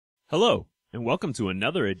Hello, and welcome to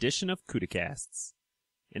another edition of CUDACasts.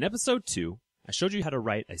 In episode 2, I showed you how to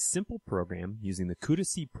write a simple program using the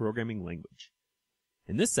CUDAC programming language.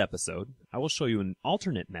 In this episode, I will show you an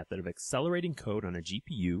alternate method of accelerating code on a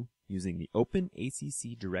GPU using the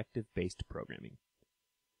OpenACC directive-based programming.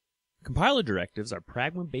 Compiler directives are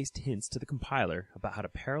pragma-based hints to the compiler about how to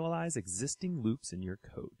parallelize existing loops in your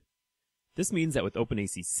code. This means that with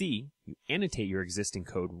OpenACC, you annotate your existing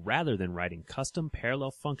code rather than writing custom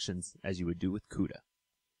parallel functions as you would do with CUDA.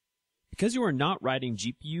 Because you are not writing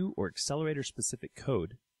GPU or accelerator-specific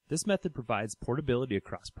code, this method provides portability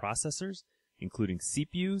across processors, including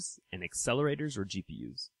CPUs and accelerators or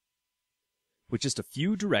GPUs. With just a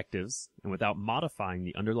few directives, and without modifying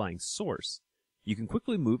the underlying source, you can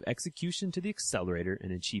quickly move execution to the accelerator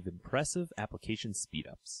and achieve impressive application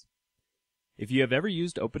speedups. If you have ever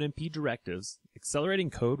used OpenMP directives,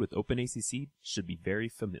 accelerating code with OpenACC should be very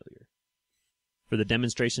familiar. For the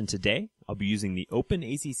demonstration today, I'll be using the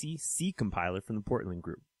OpenACC C compiler from the Portland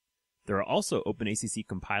Groupp. There are also OpenACC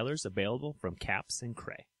compilers available from CAPS and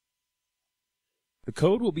Cray. The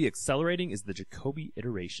code we'll be accelerating is the Jacobi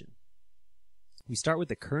iteration. We start with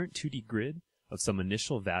the current 2D grid of some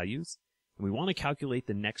initial values, and we want to calculate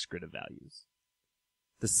the next grid of values.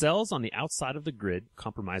 The cells on the outside of the grid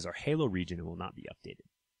comprise our halo region and will not be updated.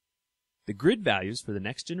 The grid values for the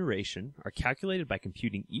next generation are calculated by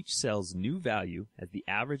computing each cell's new value as the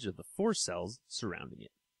average of the 4 cells surrounding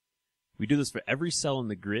it. We do this for every cell in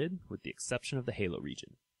the grid with the exception of the halo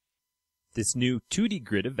region. This new 2D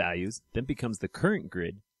grid of values then becomes the current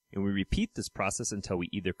grid, and we repeat this process until we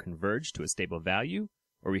either converge to a stable value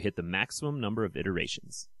or we hit the maximum number of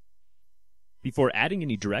iterations. Before adding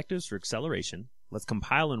any directives for acceleration, let's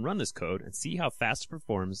compile and run this code and see how fast it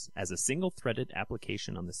performs as a single-threaded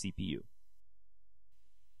application on the CPU.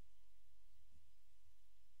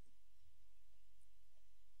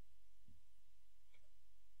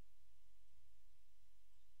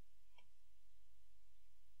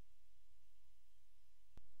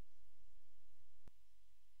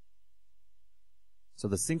 So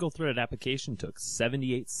the single-threaded application took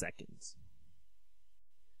 78 seconds.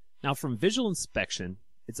 Now from visual inspection,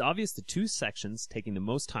 it's obvious the two sections taking the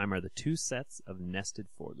most time are the two sets of nested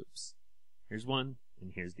for loops. Here's one,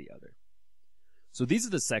 and here's the other. So these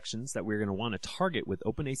are the sections that we're going to want to target with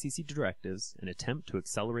OpenACC directives and attempt to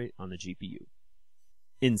accelerate on the GPU.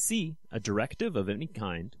 In C, a directive of any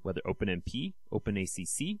kind, whether OpenMP,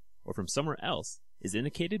 OpenACC, or from somewhere else, is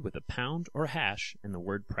indicated with a pound or hash and the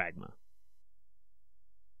word pragma.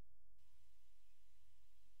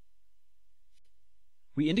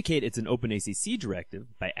 We indicate it's an OpenACC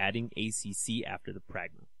directive by adding ACC after the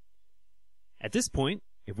pragma. At this point,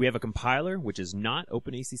 if we have a compiler which is not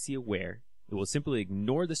OpenACC aware, it will simply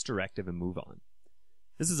ignore this directive and move on.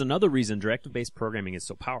 This is another reason directive-based programming is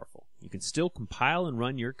so powerful. You can still compile and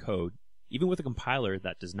run your code even with a compiler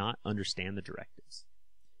that does not understand the directives.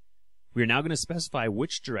 We are now going to specify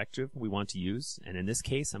which directive we want to use, and in this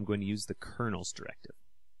case, I'm going to use the kernel's directive.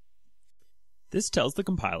 This tells the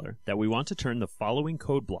compiler that we want to turn the following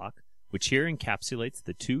code block, which here encapsulates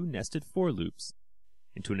the two nested for loops,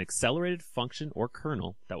 into an accelerated function or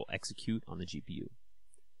kernel that will execute on the GPU.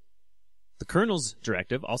 The kernel's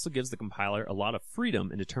directive also gives the compiler a lot of freedom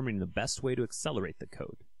in determining the best way to accelerate the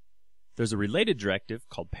code. There's a related directive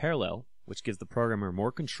called parallel, which gives the programmer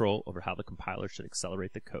more control over how the compiler should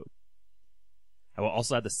accelerate the code. I will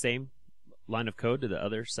also add the same line of code to the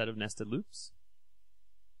other set of nested loops.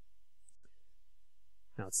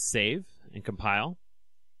 Now let's save and compile.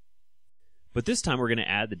 But this time we're going to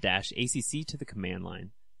add the -ACC to the command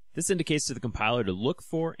line. This indicates to the compiler to look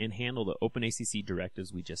for and handle the OpenACC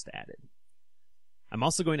directives we just added. I'm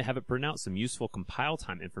also going to have it print out some useful compile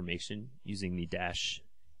time information using the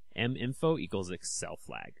 -minfo equals Excel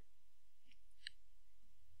flag.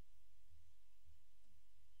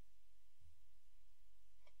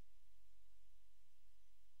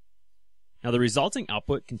 Now the resulting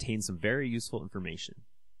output contains some very useful information.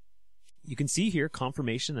 You can see here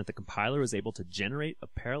confirmation that the compiler was able to generate a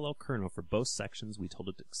parallel kernel for both sections we told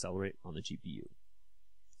it to accelerate on the GPU.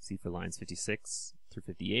 See for lines 56 through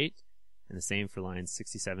 58, and the same for lines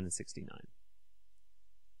 67 and 69.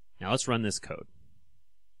 Now let's run this code.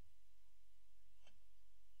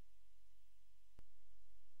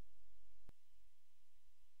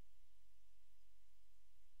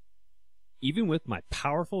 Even with my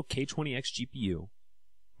powerful K20X GPU,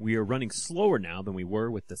 we are running slower now than we were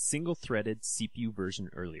with the single-threaded CPU version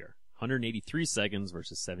earlier, 183 seconds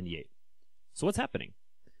versus 78. So what's happening?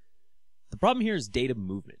 The problem here is data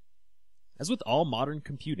movement. As with all modern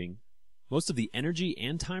computing, most of the energy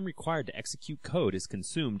and time required to execute code is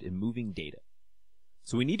consumed in moving data.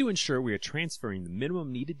 So we need to ensure we are transferring the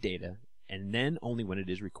minimum needed data and then only when it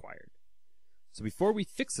is required. So before we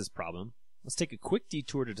fix this problem, let's take a quick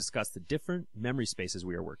detour to discuss the different memory spaces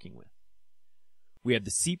we are working with. We have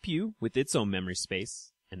the CPU with its own memory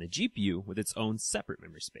space and the GPU with its own separate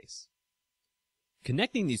memory space.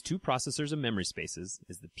 Connecting these two processors and memory spaces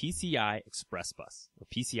is the PCI Express Bus, or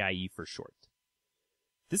PCIe for short.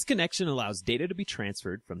 This connection allows data to be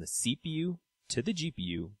transferred from the CPU to the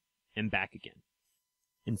GPU and back again.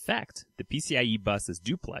 In fact, the PCIe bus is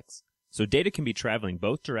duplex, so data can be traveling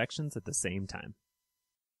both directions at the same time.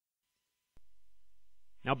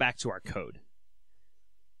 Now back to our code.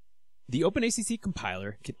 The OpenACC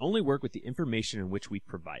compiler can only work with the information in which we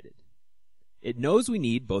provided. It knows we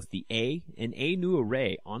need both the A and A new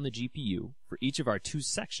array on the GPU for each of our two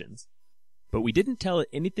sections, but we didn't tell it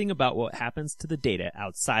anything about what happens to the data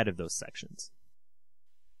outside of those sections.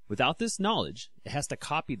 Without this knowledge, it has to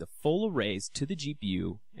copy the full arrays to the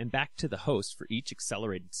GPU and back to the host for each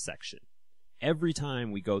accelerated section every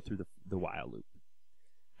time we go through the while loop.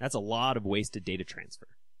 That's a lot of wasted data transfer.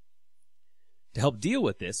 To help deal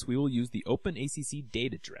with this, we will use the OpenACC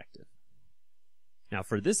data directive. Now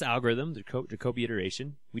for this algorithm, the Jacobi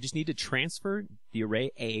iteration, we just need to transfer the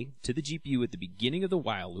array A to the GPU at the beginning of the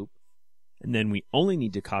while loop, and then we only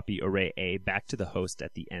need to copy array A back to the host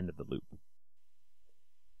at the end of the loop.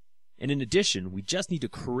 And in addition, we just need to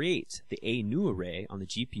create the A new array on the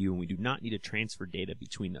GPU, and we do not need to transfer data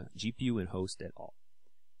between the GPU and host at all.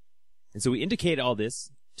 And so we indicate all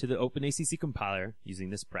this to the OpenACC compiler using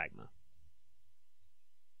this pragma.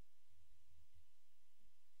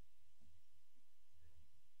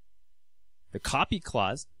 The copy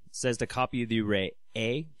clause says to copy the array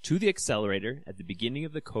A to the accelerator at the beginning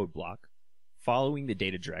of the code block, following the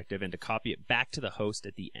data directive, and to copy it back to the host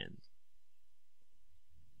at the end.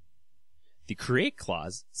 The create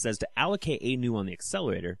clause says to allocate A new on the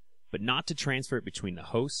accelerator, but not to transfer it between the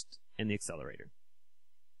host and the accelerator.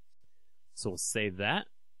 So we'll save that,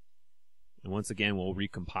 and once again we'll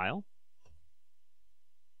recompile.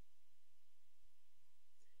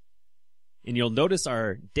 And you'll notice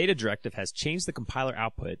our data directive has changed the compiler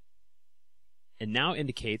output and now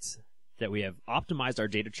indicates that we have optimized our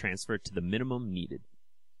data transfer to the minimum needed.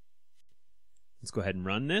 Let's go ahead and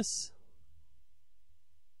run this.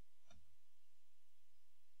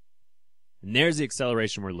 And there's the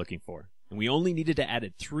acceleration we're looking for. And we only needed to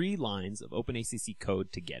add 3 lines of OpenACC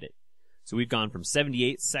code to get it. So we've gone from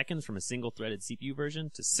 78 seconds from a single-threaded CPU version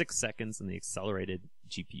to 6 seconds in the accelerated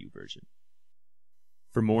GPU version.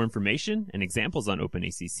 For more information and examples on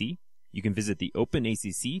OpenACC, you can visit the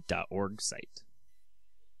openacc.org site.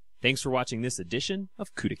 Thanks for watching this edition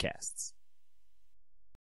of CUDACasts.